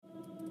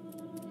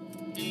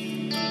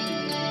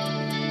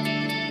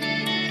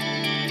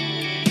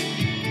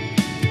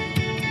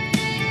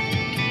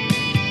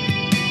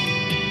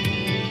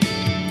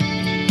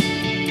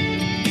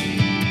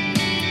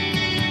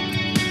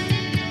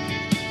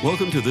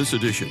Welcome to this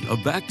edition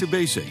of Back to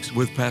Basics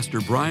with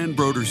Pastor Brian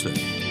Brodersen.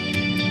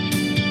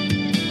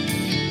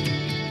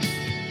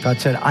 God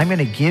said, I'm going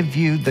to give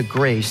you the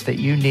grace that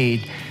you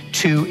need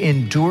to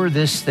endure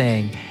this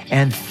thing.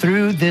 And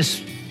through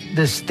this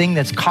thing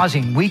that's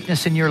causing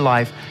weakness in your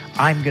life,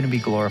 I'm going to be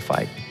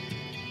glorified.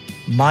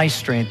 My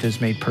strength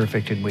is made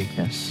perfect in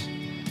weakness.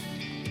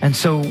 And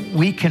so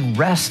we can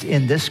rest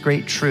in this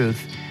great truth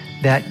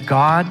that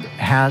God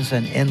has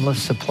an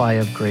endless supply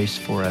of grace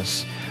for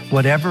us.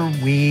 Whatever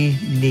we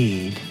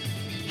need,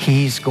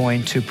 He's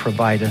going to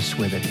provide us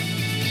with it.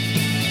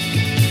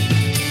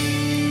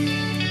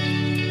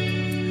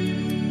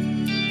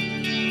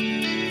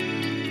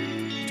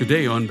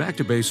 Today on Back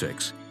to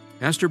Basics,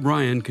 Pastor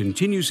Brian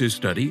continues his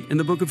study in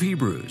the book of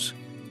Hebrews.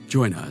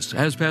 Join us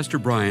as Pastor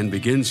Brian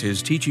begins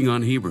his teaching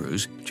on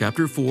Hebrews,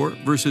 chapter 4,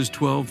 verses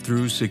 12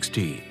 through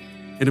 16,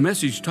 in a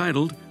message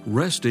titled,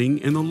 Resting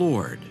in the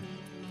Lord.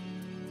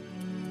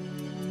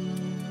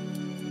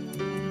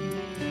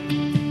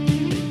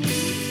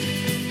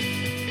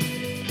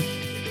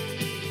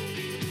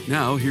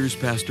 Now, here's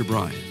Pastor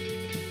Brian.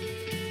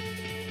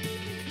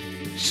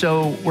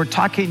 So we're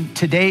talking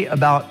today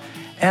about,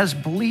 as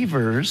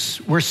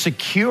believers, we're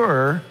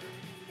secure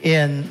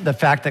in the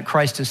fact that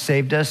Christ has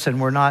saved us,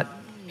 and we're not,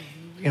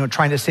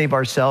 trying to save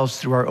ourselves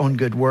through our own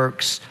good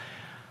works.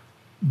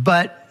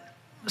 But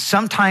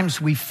sometimes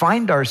we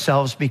find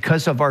ourselves,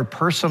 because of our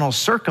personal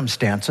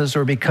circumstances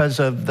or because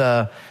of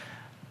the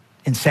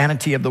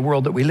insanity of the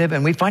world that we live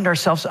in, we find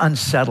ourselves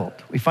unsettled.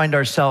 We find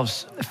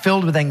ourselves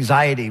filled with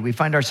anxiety. We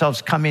find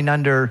ourselves coming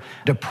under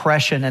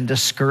depression and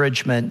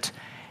discouragement.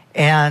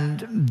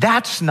 And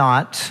that's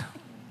not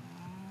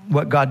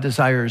what God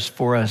desires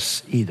for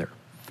us either.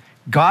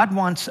 God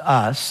wants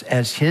us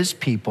as His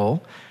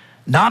people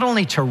not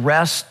only to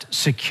rest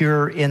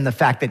secure in the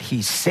fact that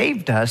He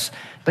saved us,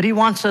 but He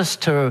wants us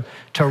to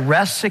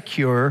rest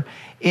secure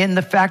in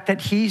the fact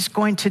that He's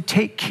going to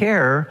take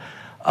care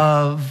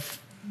of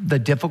the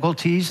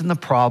difficulties and the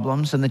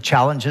problems and the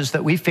challenges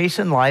that we face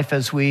in life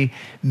as we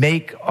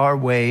make our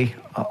way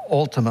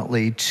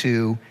ultimately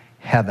to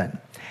heaven.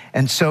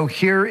 And so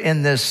here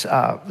in this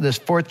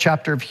fourth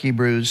chapter of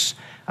Hebrews,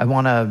 I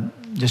want to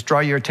just draw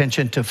your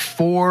attention to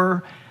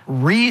 4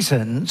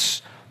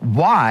 reasons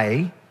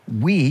why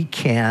we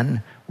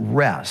can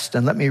rest.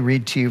 And let me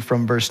read to you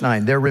from verse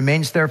 9. There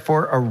remains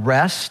therefore a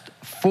rest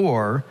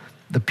for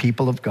the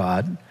people of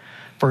God.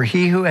 For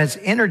he who has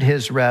entered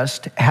his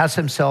rest has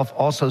himself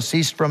also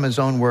ceased from his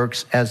own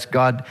works as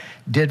God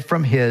did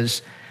from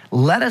his.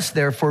 Let us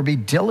therefore be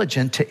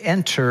diligent to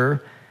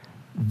enter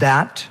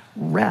that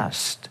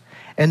rest.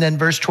 And then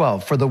verse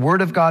 12, for the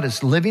word of God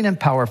is living and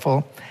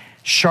powerful,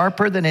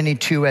 sharper than any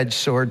two-edged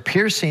sword,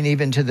 piercing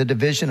even to the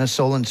division of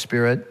soul and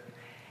spirit,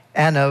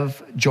 and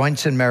of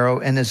joints and marrow,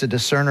 and is a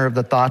discerner of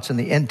the thoughts and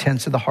the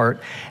intents of the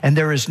heart. And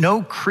there is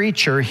no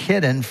creature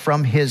hidden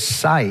from his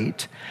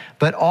sight,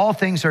 but all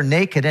things are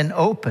naked and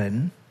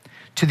open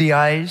to the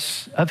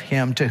eyes of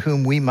him to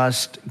whom we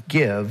must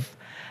give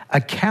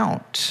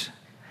account.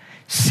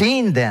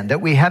 Seeing then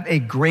that we have a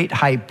great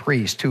high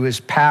priest who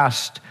is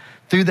passed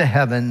through the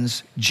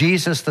heavens,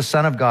 Jesus, the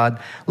Son of God,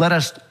 let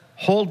us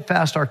hold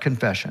fast our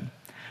confession.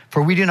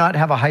 For we do not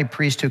have a high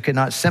priest who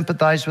cannot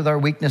sympathize with our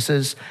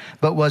weaknesses,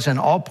 but was in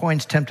all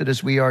points tempted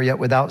as we are, yet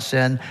without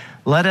sin.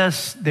 Let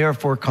us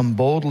therefore come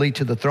boldly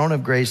to the throne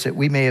of grace that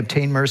we may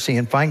obtain mercy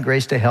and find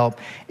grace to help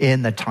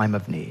in the time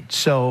of need.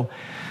 So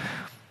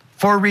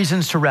 4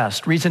 reasons to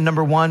rest. Reason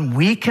number 1,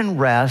 we can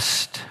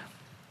rest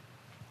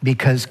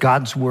because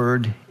God's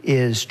word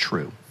is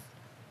true.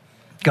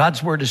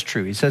 God's word is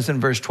true. He says in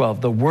verse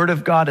 12, the word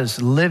of God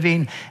is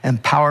living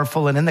and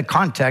powerful. And in the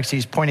context,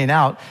 he's pointing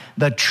out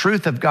the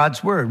truth of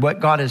God's word. What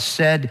God has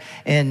said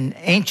in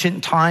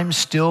ancient times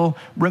still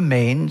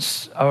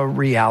remains a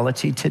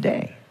reality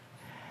today.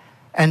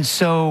 And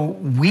so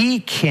we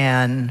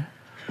can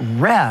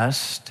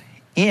rest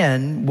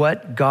in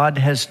what God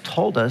has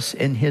told us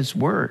in his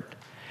word.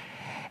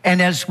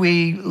 And as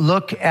we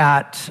look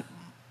at,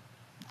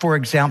 for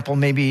example,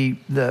 maybe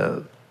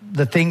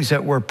the things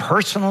that we're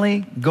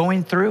personally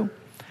going through,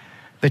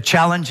 the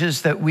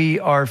challenges that we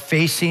are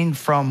facing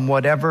from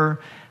whatever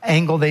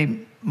angle they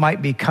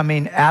might be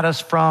coming at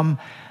us from,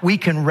 we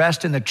can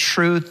rest in the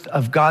truth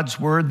of God's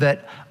word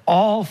that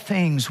all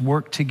things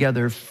work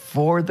together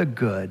for the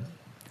good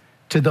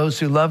to those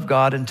who love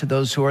God and to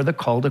those who are the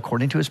called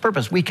according to his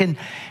purpose. We can,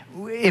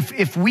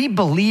 if we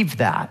believe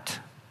that,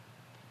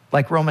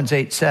 like Romans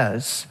 8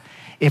 says,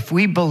 if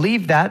we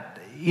believe that,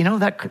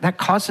 that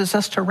causes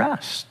us to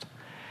rest.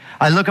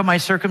 I look at my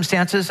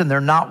circumstances and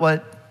they're not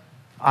what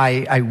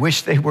I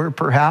wish they were,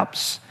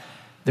 perhaps.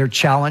 They're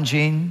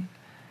challenging,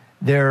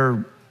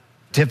 they're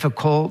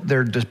difficult,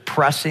 they're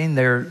depressing,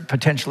 they're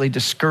potentially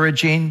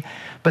discouraging.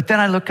 But then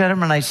I look at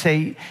them and I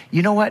say,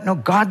 you know what? No,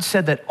 God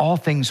said that all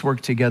things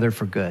work together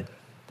for good.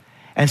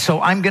 And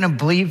so I'm going to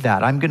believe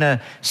that. I'm going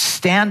to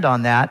stand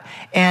on that.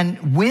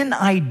 And when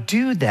I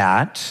do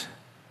that,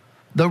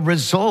 the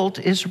result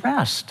is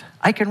rest.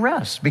 I can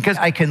rest because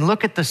I can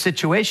look at the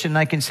situation and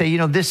I can say,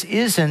 this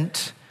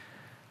isn't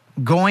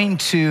going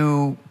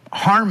to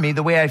harm me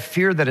the way I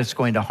fear that it's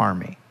going to harm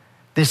me.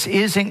 This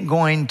isn't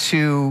going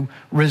to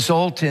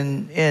result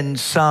in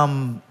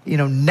some,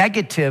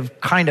 negative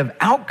kind of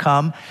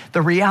outcome.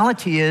 The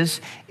reality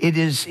is, it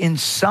is in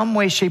some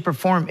way, shape, or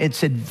form,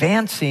 it's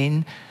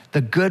advancing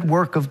the good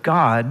work of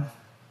God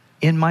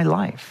in my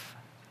life.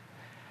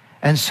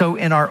 And so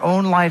in our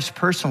own lives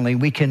personally,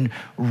 we can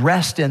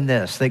rest in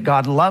this, that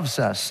God loves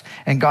us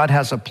and God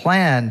has a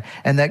plan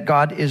and that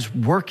God is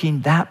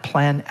working that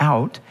plan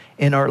out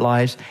in our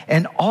lives,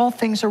 and all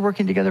things are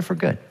working together for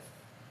good.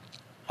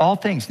 All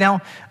things.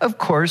 Now, of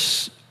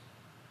course,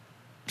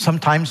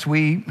 sometimes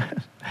we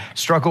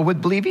struggle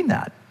with believing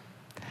that.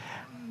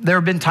 There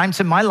have been times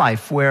in my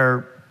life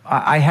where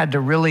I had to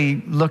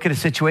really look at a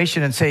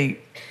situation and say,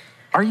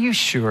 are you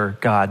sure,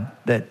 God,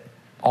 that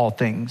all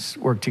things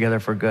work together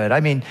for good? I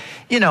mean,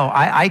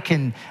 I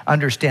can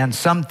understand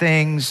some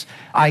things.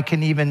 I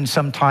can even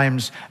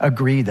sometimes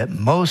agree that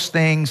most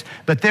things,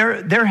 but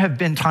there have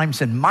been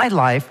times in my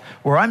life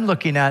where I'm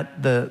looking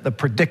at the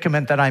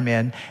predicament that I'm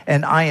in,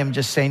 and I am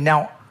just saying,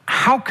 now,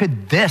 how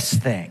could this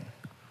thing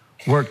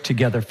work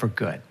together for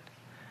good?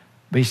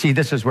 But you see,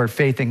 this is where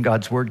faith in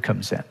God's word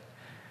comes in.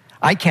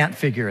 I can't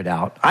figure it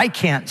out. I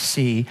can't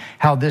see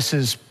how this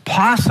is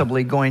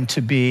possibly going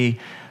to be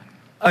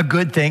a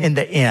good thing in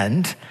the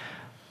end.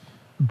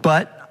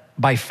 But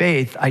by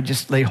faith, I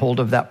just lay hold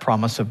of that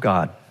promise of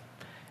God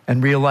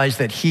and realize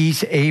that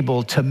he's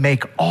able to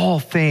make all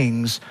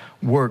things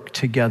work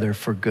together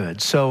for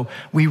good. So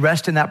we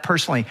rest in that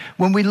personally.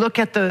 When we look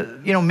at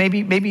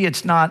maybe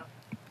it's not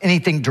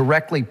anything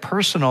directly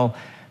personal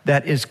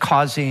that is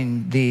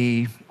causing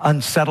the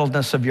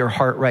unsettledness of your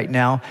heart right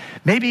now.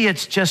 Maybe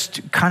it's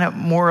just kind of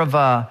more of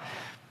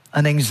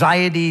an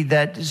anxiety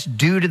that is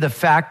due to the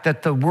fact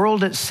that the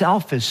world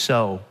itself is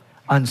so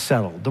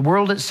unsettled. The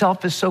world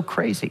itself is so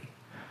crazy.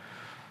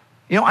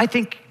 I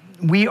think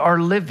we are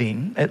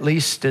living, at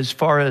least as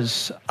far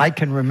as I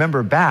can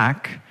remember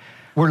back,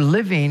 we're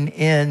living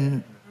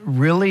in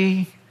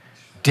really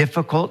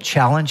difficult,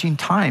 challenging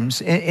times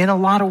in a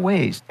lot of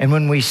ways. And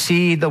when we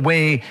see the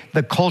way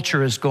the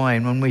culture is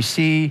going, when we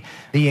see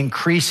the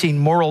increasing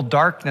moral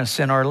darkness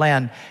in our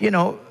land,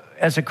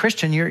 as a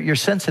Christian, you're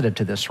sensitive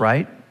to this,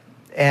 right?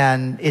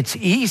 And it's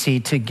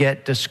easy to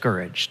get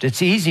discouraged.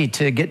 It's easy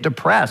to get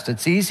depressed.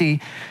 It's easy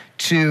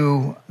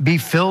to be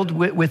filled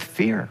with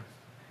fear.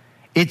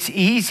 It's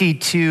easy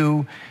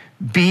to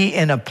be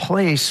in a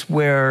place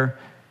where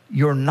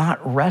you're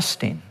not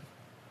resting.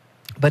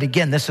 But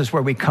again, this is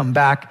where we come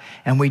back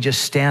and we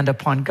just stand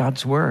upon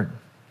God's word.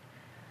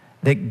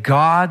 That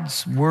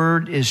God's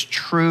word is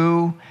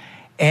true,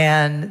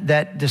 and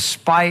that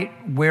despite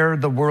where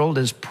the world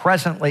is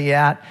presently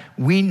at,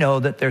 we know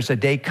that there's a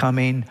day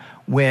coming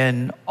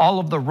when all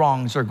of the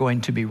wrongs are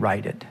going to be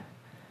righted.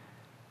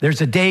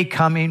 There's a day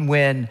coming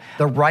when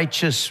the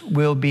righteous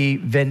will be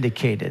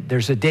vindicated.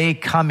 There's a day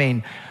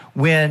coming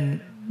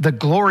when the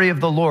glory of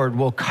the Lord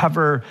will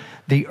cover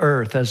the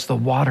earth as the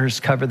waters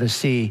cover the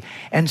sea.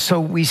 And so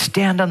we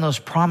stand on those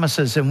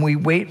promises and we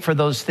wait for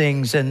those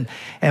things, and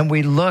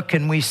we look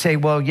and we say,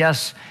 well,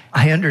 yes,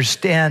 I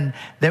understand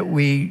that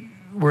we're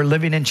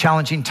living in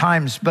challenging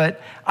times,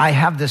 but I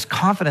have this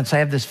confidence, I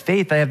have this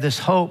faith, I have this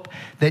hope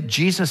that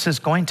Jesus is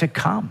going to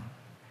come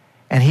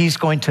and he's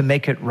going to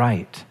make it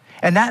right.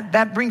 And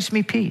that brings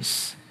me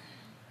peace.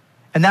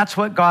 And that's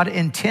what God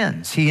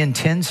intends. He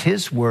intends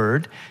his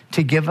word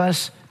to give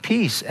us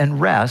peace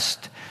and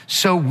rest,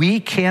 so we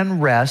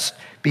can rest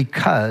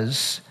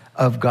because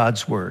of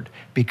God's word,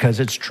 because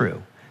it's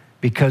true,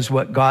 because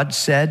what God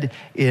said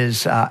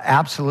is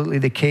absolutely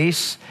the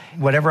case.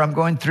 Whatever I'm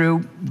going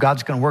through,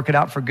 God's going to work it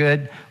out for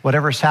good.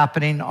 Whatever's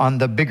happening on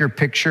the bigger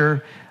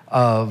picture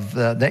of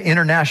the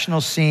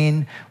international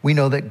scene, we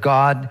know that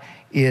God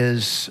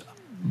is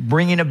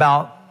bringing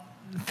about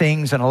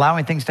things and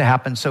allowing things to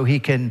happen so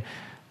he can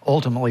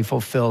ultimately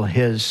fulfill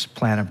his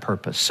plan and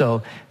purpose.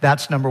 So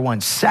that's number one.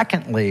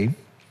 Secondly,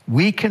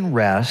 we can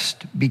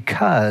rest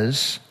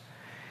because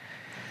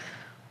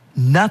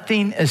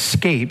nothing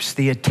escapes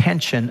the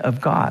attention of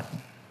God.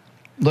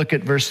 Look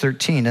at verse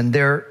 13. And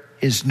there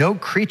is no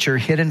creature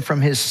hidden from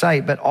his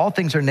sight, but all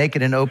things are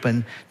naked and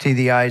open to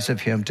the eyes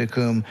of him to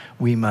whom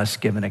we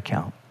must give an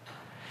account.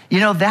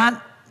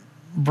 That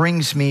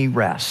brings me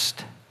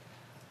rest.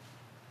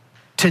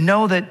 To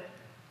know that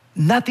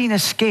nothing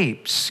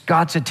escapes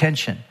God's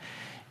attention.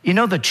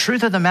 The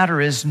truth of the matter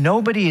is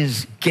nobody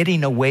is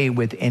getting away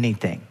with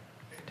anything.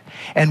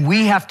 And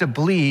we have to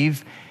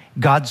believe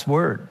God's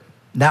word.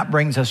 That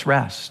brings us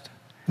rest.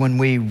 When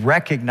we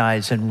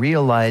recognize and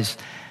realize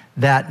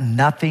that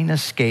nothing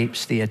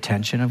escapes the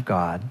attention of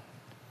God,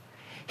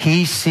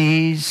 he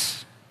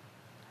sees,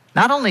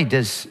 not only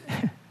does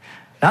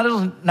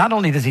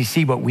he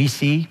see what we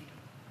see,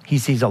 he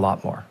sees a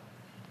lot more.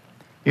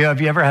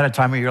 Have you ever had a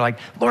time where you're like,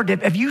 Lord,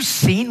 have you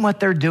seen what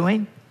they're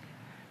doing?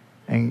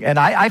 And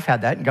I've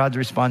had that, and God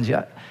responds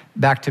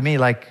back to me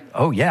like,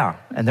 oh yeah,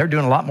 and they're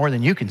doing a lot more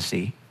than you can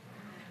see.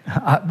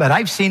 But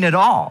I've seen it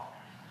all.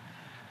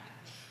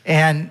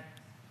 And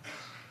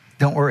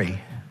don't worry,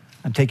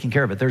 I'm taking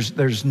care of it.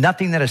 There's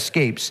nothing that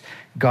escapes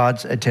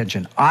God's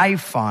attention. I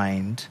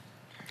find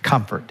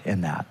comfort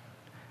in that.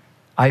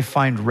 I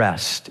find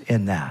rest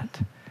in that.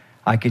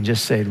 I can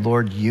just say,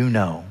 Lord, you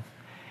know,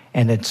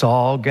 and it's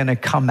all going to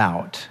come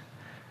out.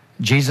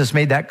 Jesus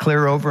made that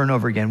clear over and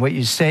over again. What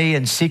you say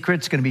in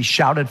secret is going to be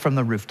shouted from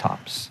the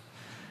rooftops.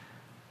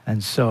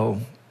 And so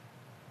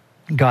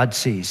God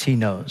sees, he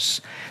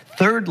knows.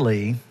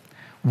 Thirdly,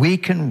 we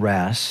can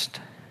rest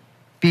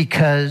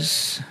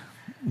because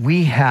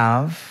we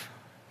have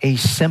a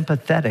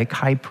sympathetic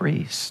high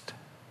priest.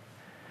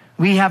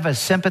 We have a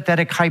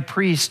sympathetic high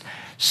priest,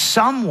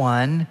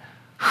 someone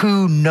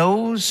who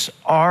knows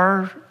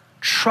our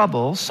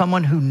trouble,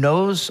 someone who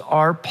knows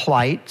our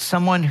plight,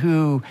 someone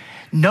who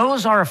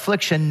knows our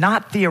affliction,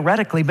 not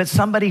theoretically, but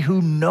somebody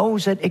who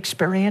knows it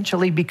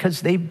experientially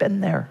because they've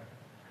been there.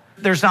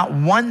 There's not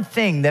one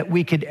thing that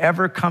we could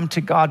ever come to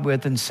God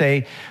with and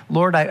say,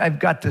 Lord, I've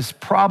got this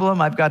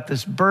problem, I've got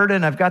this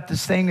burden, I've got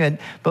this thing,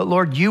 but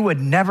Lord, you would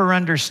never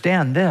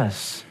understand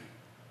this.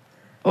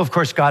 Well, of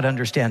course, God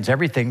understands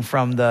everything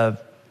from the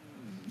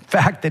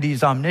fact that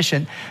he's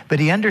omniscient, but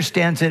he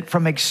understands it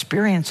from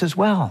experience as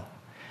well.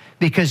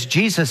 Because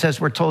Jesus,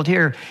 as we're told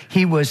here,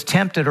 he was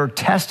tempted or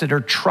tested or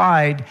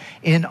tried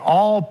in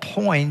all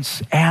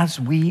points as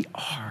we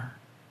are.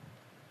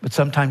 But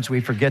sometimes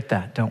we forget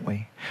that, don't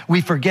we?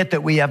 We forget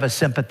that we have a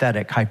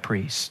sympathetic high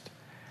priest.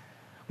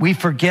 We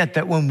forget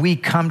that when we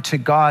come to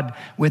God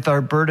with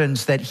our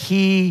burdens, that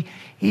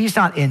he's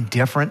not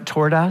indifferent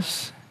toward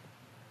us.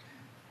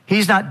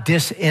 He's not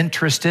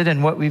disinterested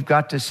in what we've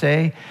got to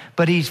say,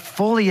 but he's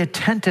fully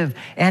attentive,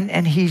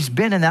 and he's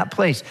been in that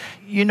place.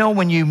 You know,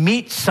 when you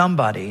meet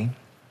somebody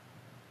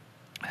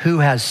who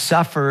has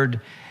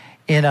suffered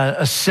in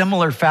a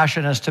similar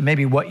fashion as to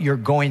maybe what you're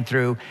going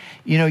through,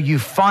 you know, you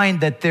find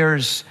that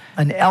there's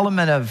an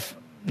element of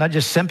not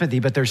just sympathy,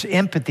 but there's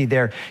empathy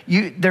there.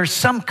 There's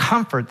some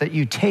comfort that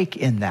you take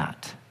in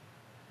that.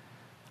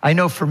 I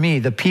know for me,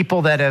 the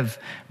people that have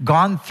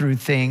gone through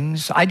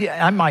things,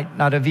 I might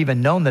not have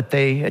even known that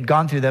they had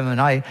gone through them, and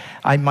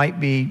I might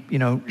be, you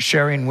know,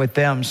 sharing with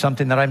them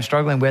something that I'm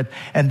struggling with,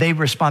 and they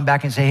respond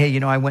back and say, hey, you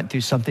know, I went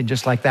through something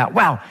just like that.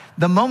 Wow,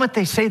 the moment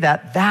they say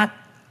that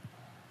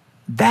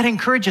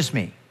encourages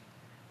me.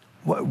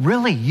 What,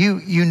 really?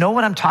 You know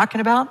what I'm talking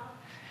about?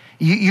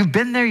 You've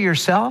been there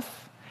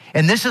yourself,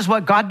 and this is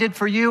what God did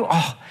for you?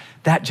 Oh,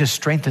 that just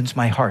strengthens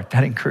my heart.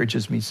 That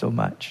encourages me so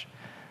much.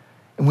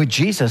 And with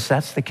Jesus,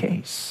 that's the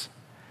case.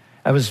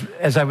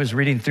 As I was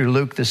reading through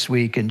Luke this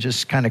week and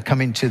just kind of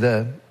coming to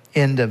the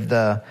end of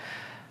the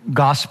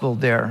gospel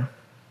there,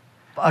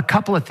 a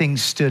couple of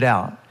things stood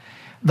out.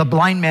 The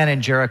blind man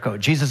in Jericho.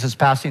 Jesus is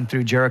passing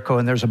through Jericho,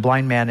 and there's a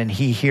blind man, and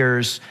he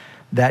hears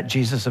that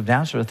Jesus of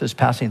Nazareth is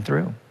passing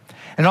through.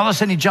 And all of a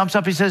sudden he jumps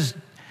up, he says,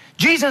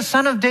 Jesus,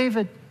 son of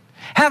David,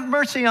 have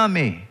mercy on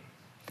me.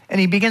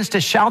 And he begins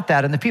to shout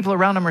that, and the people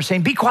around him are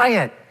saying, be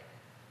quiet,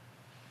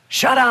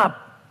 shut up.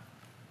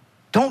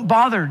 Don't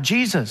bother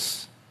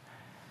Jesus.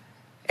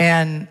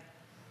 And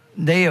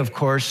they, of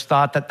course,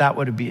 thought that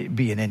would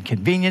be an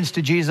inconvenience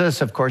to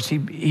Jesus. Of course,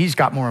 he's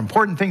got more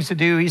important things to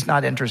do. He's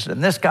not interested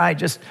in this guy.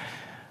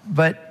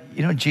 But,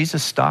 you know,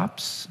 Jesus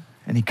stops,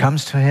 and he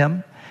comes to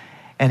him,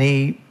 and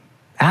he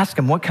asks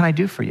him, what can I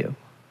do for you?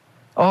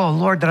 Oh,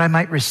 Lord, that I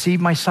might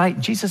receive my sight.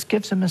 And Jesus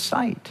gives him his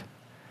sight.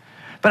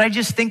 But I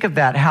just think of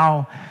that,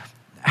 how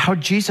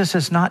Jesus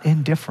is not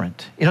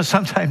indifferent. You know,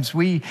 sometimes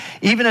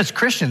even as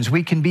Christians,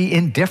 we can be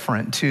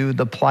indifferent to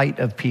the plight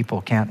of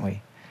people, can't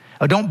we?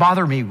 Oh, don't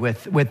bother me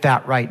with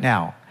that right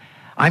now.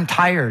 I'm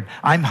tired,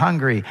 I'm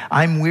hungry,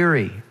 I'm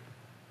weary.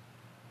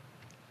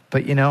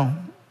 But you know,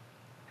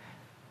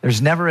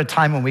 there's never a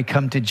time when we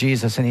come to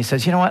Jesus and he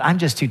says, you know what, I'm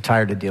just too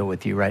tired to deal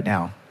with you right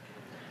now.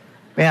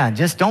 Man,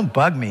 just don't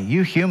bug me.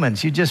 You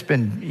humans, you're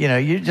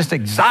just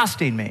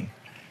exhausting me.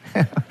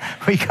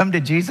 We come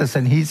to Jesus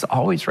and he's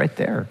always right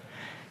there.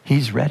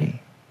 He's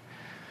ready.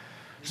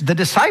 The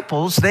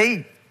disciples,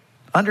 they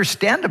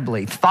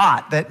understandably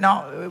thought that,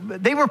 no,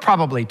 they were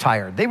probably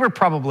tired. They were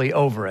probably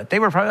over it. They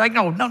were probably like,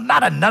 no,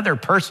 not another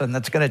person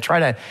that's going to try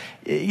to,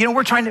 you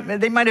know,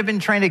 they might have been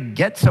trying to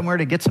get somewhere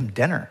to get some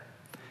dinner.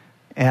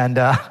 And,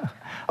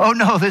 oh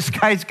no,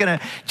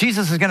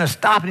 Jesus is going to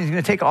stop and he's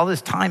going to take all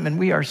this time, and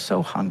we are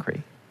so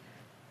hungry.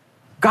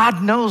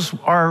 God knows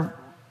our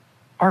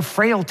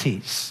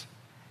frailties.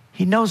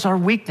 He knows our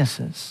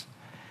weaknesses.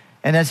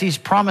 And as he's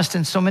promised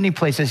in so many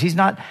places, he's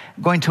not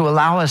going to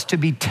allow us to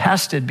be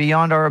tested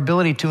beyond our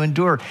ability to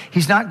endure.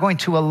 He's not going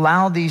to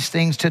allow these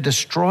things to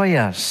destroy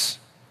us.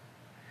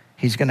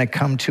 He's going to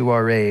come to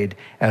our aid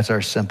as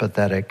our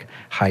sympathetic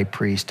high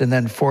priest. And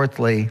then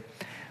fourthly,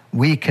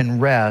 we can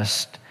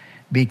rest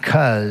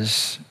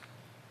because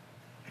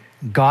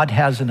God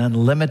has an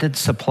unlimited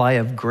supply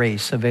of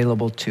grace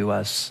available to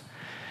us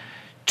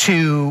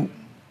to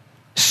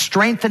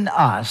strengthen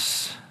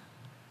us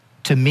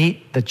to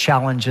meet the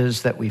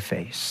challenges that we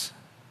face.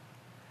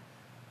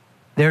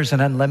 There's an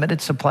unlimited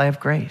supply of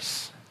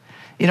grace.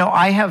 You know,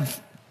 I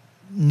have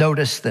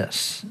noticed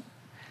this.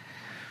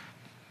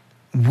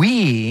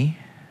 We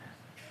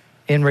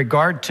in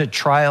regard to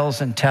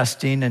trials and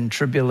testing and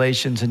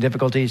tribulations and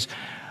difficulties,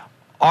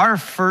 our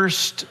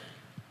first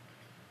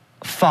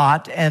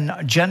thought and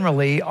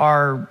generally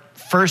our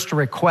first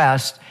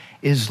request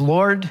is,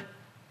 Lord,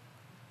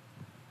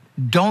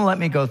 don't let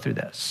me go through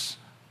this.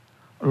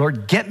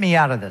 Lord, get me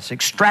out of this.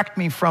 Extract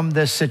me from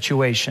this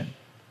situation.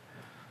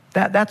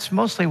 That's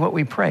mostly what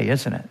we pray,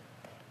 isn't it?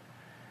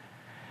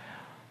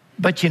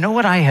 But you know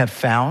what I have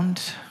found?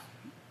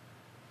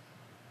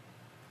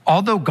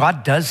 Although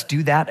God does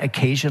do that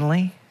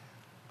occasionally,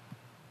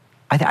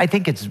 I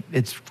think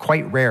it's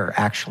quite rare,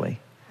 actually.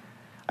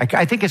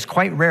 I think it's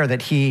quite rare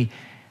that he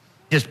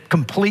just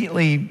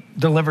completely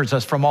delivers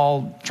us from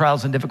all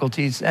trials and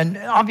difficulties. And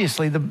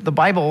obviously, the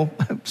Bible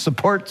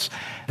supports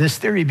this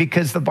theory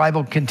because the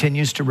Bible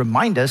continues to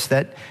remind us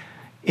that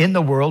in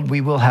the world we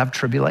will have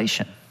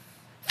tribulation.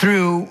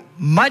 Through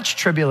much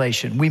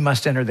tribulation, we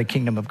must enter the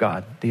kingdom of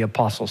God, the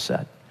apostle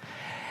said.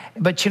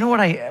 But you know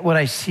what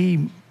I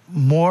see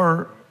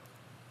more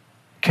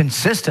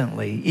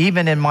consistently,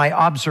 even in my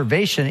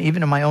observation,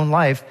 even in my own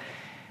life,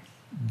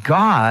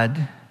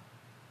 God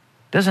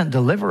doesn't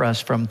deliver us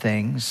from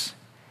things.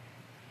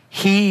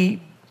 He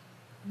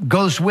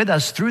goes with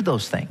us through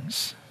those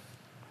things.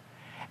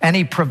 And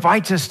he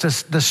provides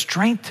us the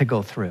strength to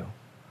go through.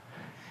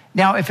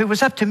 Now, if it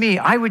was up to me,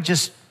 I would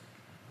just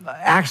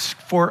ask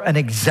for an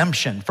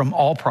exemption from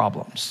all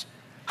problems.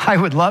 I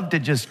would love to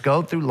just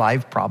go through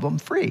life problem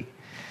free.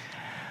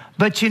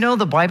 But you know,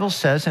 the Bible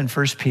says in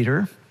 1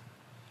 Peter,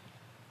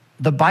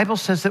 the Bible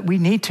says that we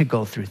need to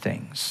go through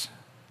things.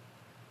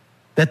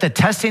 That the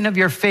testing of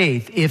your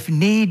faith, if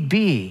need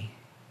be,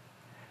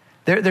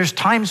 there's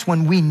times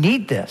when we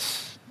need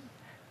this.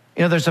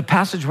 You know, there's a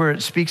passage where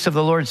it speaks of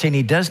the Lord saying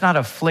he does not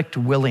afflict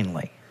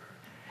willingly.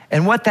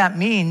 And what that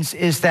means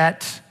is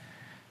that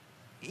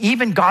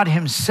even God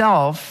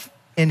himself,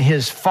 in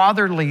his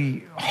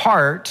fatherly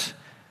heart,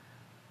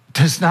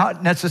 does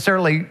not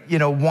necessarily,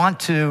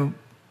 want to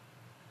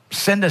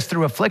send us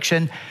through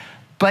affliction,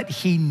 but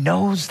he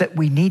knows that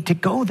we need to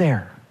go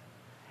there.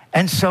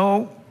 And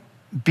so,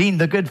 being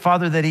the good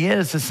father that he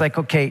is, it's like,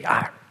 okay,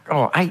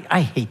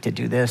 I hate to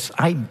do this.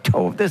 I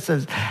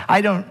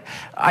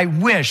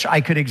wish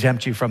I could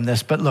exempt you from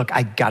this, but look,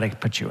 I got to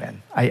put you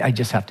in. I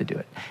just have to do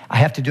it. I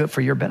have to do it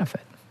for your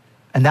benefit.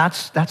 And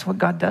that's what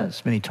God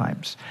does many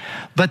times.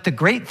 But the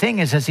great thing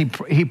is, as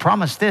he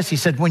promised this, he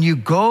said, when you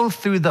go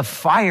through the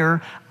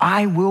fire,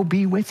 I will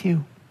be with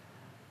you.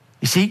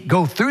 You see,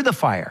 go through the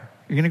fire.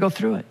 You're going to go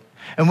through it.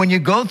 And when you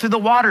go through the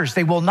waters,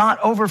 they will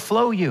not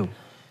overflow you.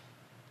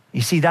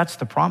 You see, that's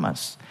the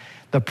promise.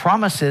 The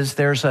promise is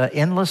there's an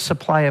endless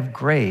supply of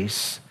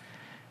grace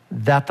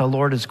that the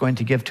Lord is going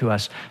to give to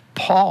us.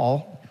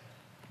 Paul,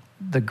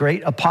 the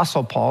great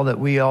apostle Paul that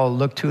we all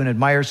look to and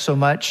admire so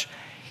much,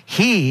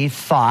 he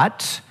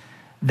thought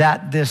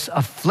that this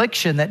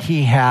affliction that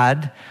he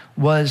had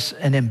was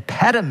an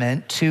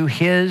impediment to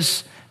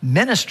his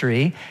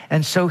ministry.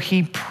 And so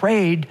he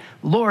prayed,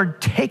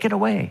 Lord, take it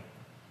away.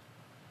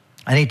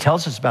 And he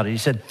tells us about it. He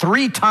said,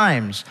 3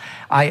 times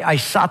I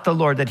sought the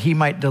Lord that he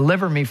might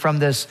deliver me from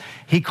this.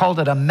 He called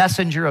it a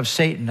messenger of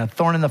Satan, a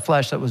thorn in the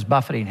flesh that was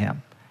buffeting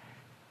him.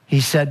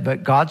 He said,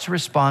 but God's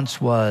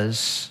response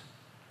was,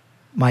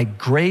 my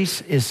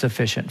grace is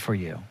sufficient for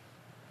you.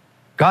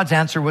 God's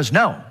answer was,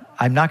 no,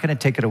 I'm not going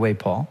to take it away,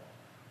 Paul,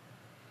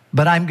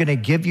 but I'm going to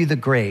give you the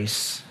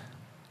grace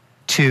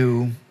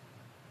to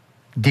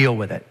deal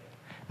with it.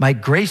 My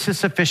grace is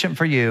sufficient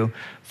for you,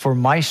 for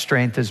my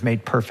strength is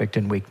made perfect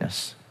in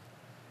weakness.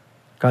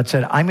 God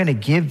said, I'm going to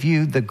give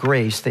you the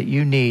grace that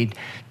you need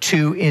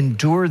to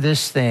endure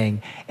this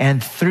thing.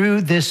 And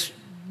through this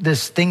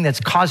thing that's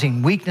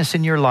causing weakness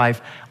in your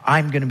life,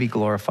 I'm going to be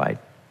glorified.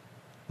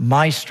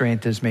 My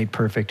strength is made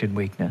perfect in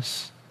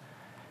weakness.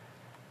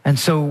 And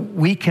so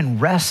we can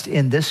rest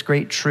in this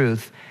great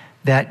truth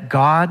that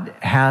God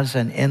has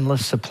an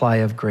endless supply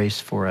of grace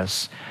for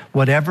us.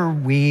 Whatever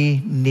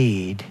we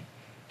need,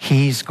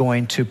 he's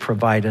going to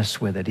provide us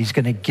with it. He's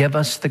going to give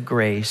us the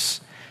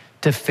grace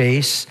to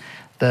face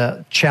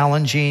the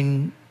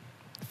challenging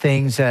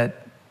things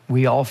that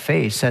we all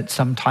face at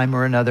some time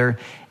or another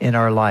in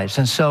our lives.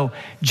 And so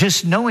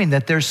just knowing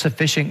that there's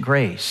sufficient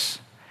grace,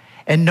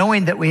 and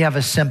knowing that we have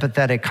a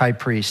sympathetic high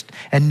priest,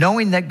 and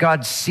knowing that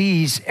God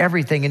sees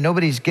everything and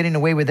nobody's getting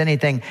away with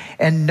anything,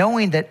 and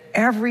knowing that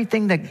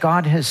everything that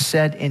God has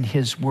said in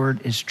his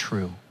word is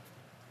true.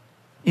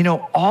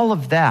 All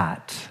of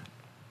that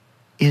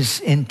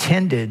is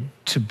intended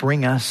to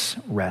bring us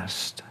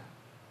rest.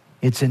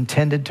 It's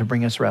intended to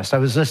bring us rest. I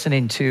was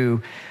listening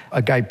to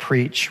a guy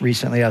preach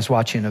recently. I was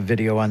watching a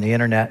video on the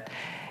internet,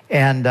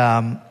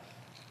 and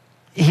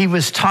he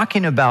was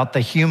talking about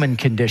the human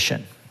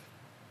condition.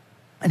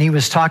 And he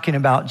was talking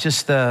about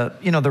just the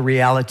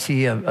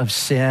reality of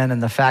sin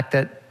and the fact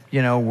that,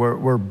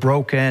 we're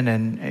broken.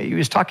 And he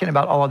was talking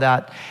about all of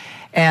that.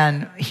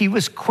 And he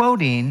was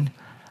quoting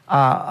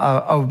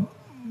a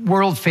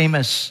world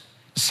famous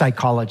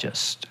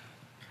psychologist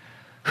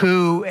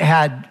who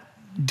had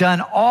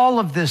done all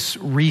of this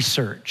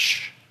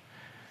research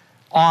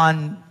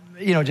on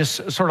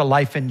just sort of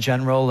life in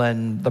general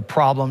and the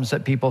problems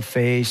that people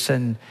face.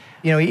 And,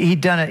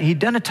 he'd done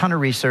a ton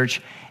of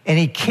research, and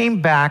he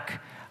came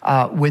back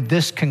with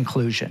this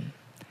conclusion.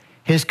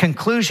 His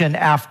conclusion,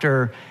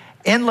 after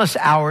endless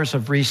hours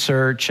of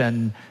research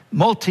and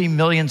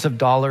multi-millions of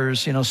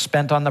dollars,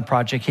 spent on the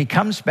project, he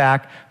comes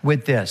back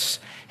with this.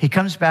 He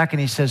comes back and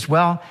he says,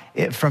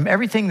 from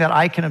everything that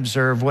I can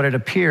observe, what it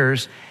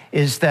appears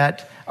is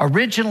that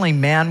originally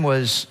man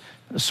was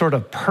sort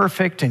of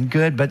perfect and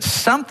good, but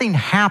something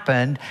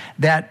happened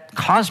that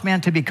caused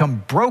man to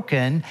become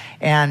broken,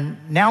 and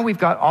now we've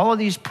got all of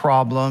these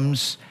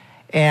problems,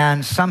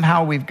 and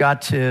somehow we've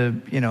got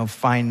to,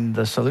 find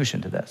the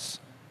solution to this.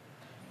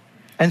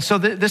 And so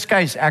this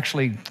guy's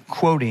actually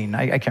quoting,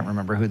 I can't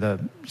remember who the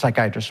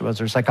psychiatrist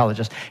was or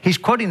psychologist. He's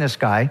quoting this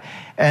guy,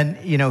 and,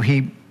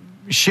 he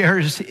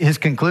shares his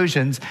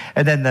conclusions.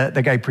 And then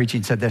the guy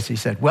preaching said this. He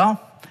said,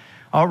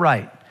 all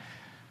right,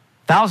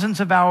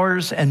 thousands of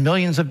hours and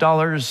millions of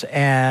dollars,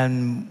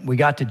 and we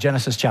got to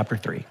Genesis chapter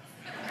 3.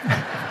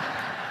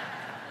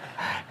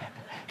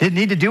 Didn't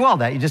need to do all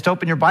that. You just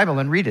open your Bible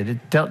and read it.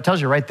 It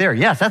tells you right there.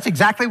 Yes, that's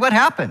exactly what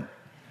happened.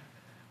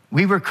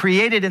 We were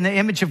created in the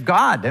image of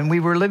God, and we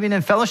were living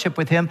in fellowship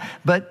with him,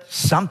 but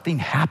something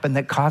happened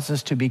that caused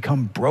us to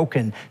become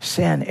broken.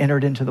 Sin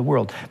entered into the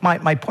world.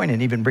 My point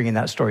in even bringing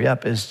that story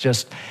up is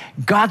just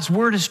God's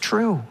word is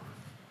true.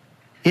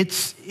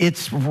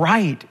 It's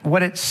right.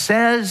 What it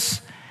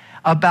says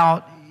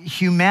about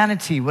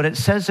humanity, what it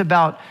says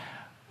about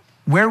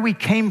where we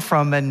came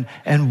from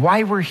and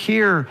why we're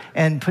here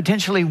and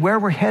potentially where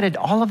we're headed,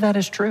 all of that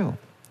is true.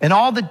 And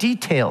all the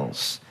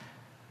details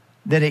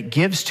that it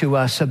gives to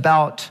us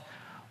about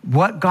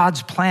what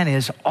God's plan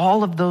is,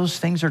 all of those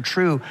things are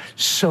true,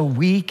 so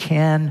we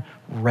can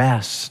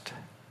rest.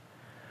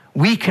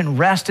 We can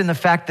rest in the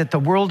fact that the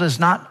world is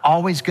not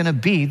always going to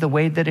be the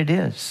way that it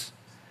is.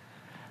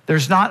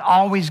 There's not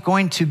always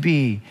going to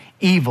be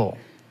evil.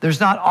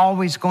 There's not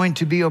always going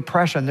to be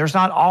oppression. There's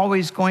not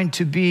always going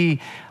to be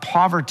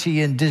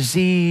poverty and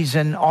disease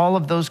and all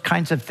of those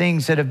kinds of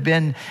things that have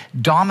been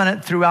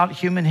dominant throughout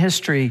human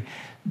history.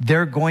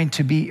 They're going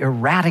to be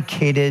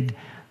eradicated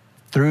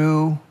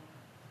through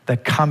the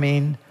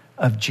coming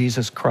of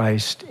Jesus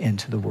Christ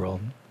into the world.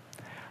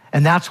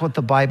 And that's what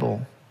the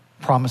Bible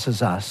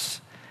promises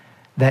us,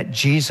 that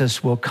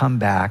Jesus will come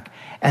back.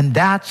 And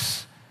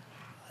that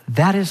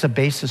is a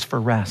basis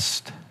for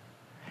rest.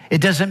 It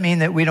doesn't mean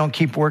that we don't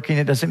keep working.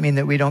 It doesn't mean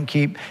that we don't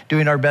keep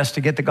doing our best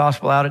to get the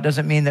gospel out. It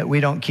doesn't mean that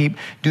we don't keep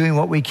doing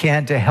what we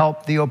can to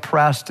help the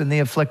oppressed and the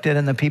afflicted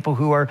and the people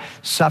who are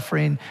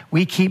suffering.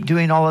 We keep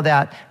doing all of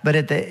that.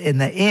 But in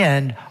the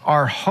end,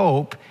 our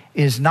hope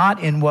is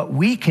not in what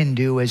we can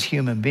do as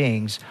human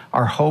beings.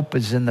 Our hope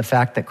is in the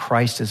fact that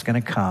Christ is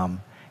going to come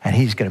and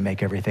he's going to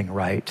make everything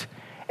right.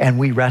 And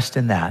we rest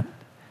in that.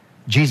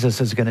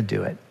 Jesus is going to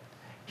do it.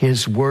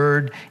 His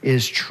word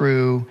is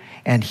true,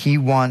 and he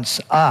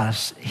wants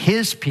us,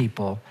 his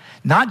people,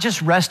 not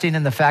just resting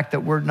in the fact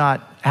that we're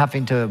not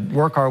having to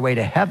work our way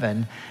to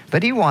heaven,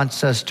 but he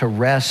wants us to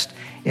rest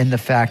in the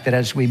fact that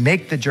as we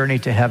make the journey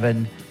to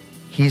heaven,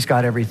 he's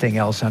got everything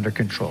else under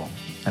control,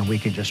 and we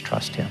can just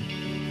trust him.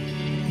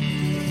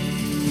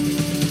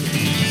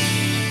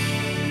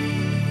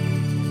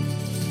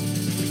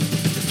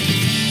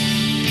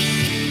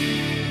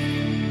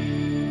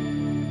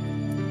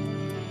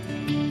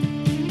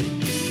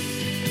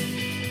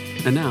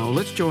 And now,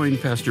 let's join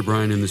Pastor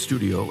Brian in the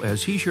studio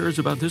as he shares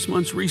about this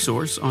month's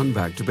resource on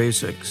Back to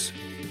Basics.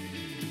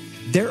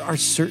 There are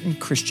certain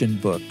Christian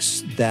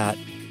books that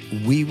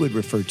we would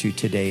refer to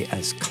today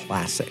as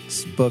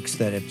classics, books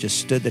that have just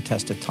stood the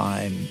test of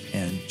time,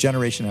 and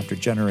generation after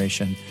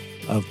generation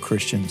of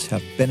Christians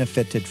have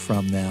benefited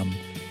from them.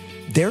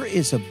 There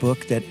is a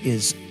book that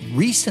is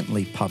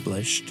recently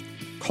published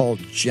called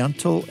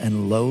Gentle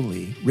and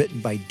Lowly,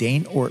 written by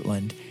Dane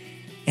Ortlund.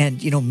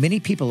 And, many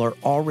people are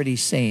already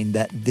saying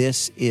that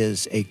this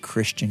is a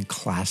Christian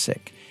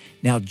classic.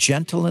 Now,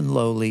 Gentle and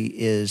Lowly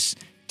is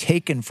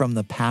taken from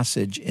the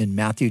passage in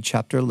Matthew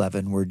chapter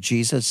 11 where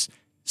Jesus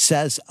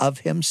says of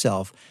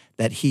himself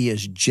that he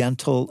is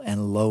gentle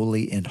and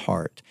lowly in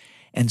heart.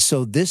 And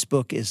so this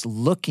book is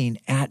looking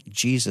at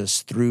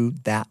Jesus through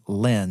that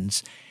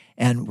lens.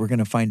 And we're going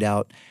to find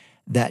out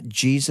that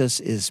Jesus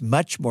is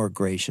much more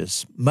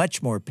gracious,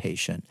 much more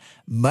patient,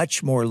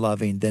 much more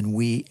loving than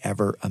we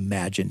ever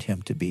imagined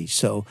him to be.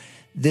 So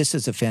this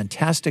is a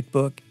fantastic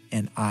book,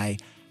 and I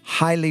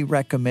highly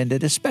recommend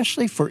it,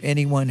 especially for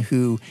anyone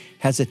who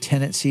has a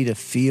tendency to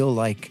feel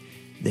like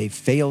they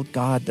failed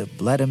God,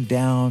 they've let him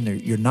down, or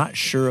you're not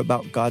sure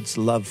about God's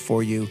love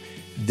for you.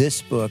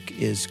 This book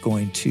is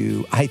going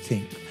to, I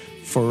think,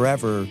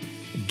 forever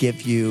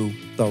give you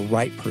the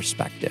right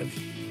perspective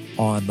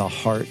on the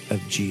heart of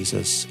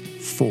Jesus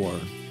for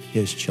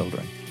his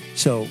children.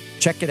 So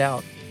check it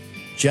out,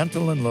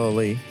 Gentle and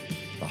Lowly,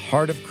 The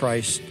Heart of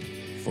Christ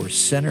for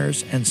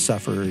Sinners and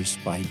Sufferers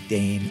by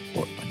Dane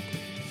Ortlund.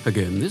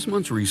 Again, this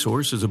month's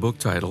resource is a book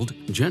titled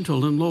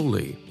Gentle and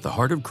Lowly, The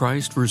Heart of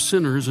Christ for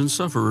Sinners and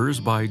Sufferers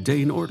by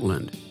Dane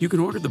Ortlund. You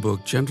can order the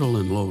book Gentle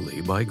and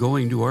Lowly by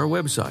going to our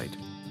website,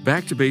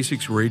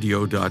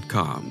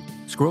 BackToBasicsRadio.com.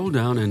 Scroll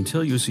down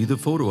until you see the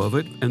photo of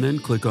it and then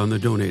click on the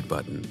donate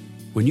button.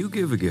 When you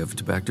give a gift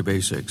to Back to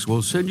Basics,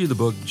 we'll send you the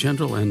book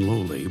Gentle and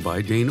Lowly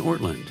by Dane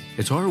Ortland.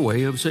 It's our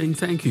way of saying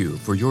thank you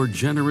for your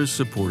generous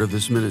support of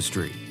this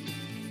ministry.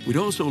 We'd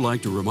also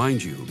like to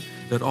remind you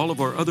that all of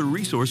our other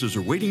resources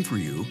are waiting for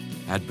you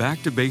at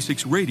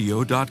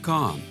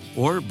BackToBasicsRadio.com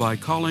or by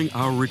calling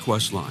our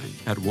request line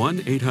at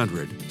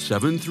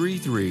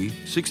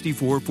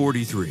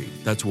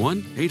 1-800-733-6443. That's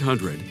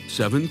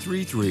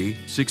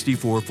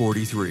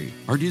 1-800-733-6443.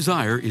 Our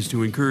desire is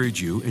to encourage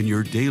you in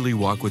your daily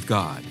walk with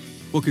God.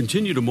 We'll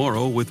continue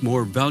tomorrow with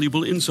more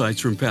valuable insights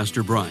from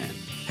Pastor Brian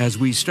as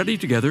we study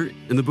together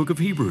in the book of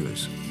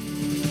Hebrews.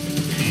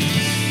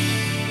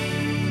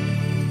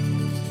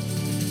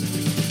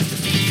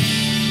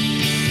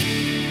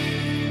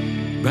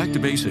 Back to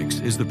Basics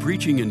is the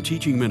preaching and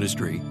teaching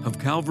ministry of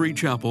Calvary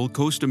Chapel,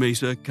 Costa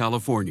Mesa,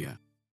 California.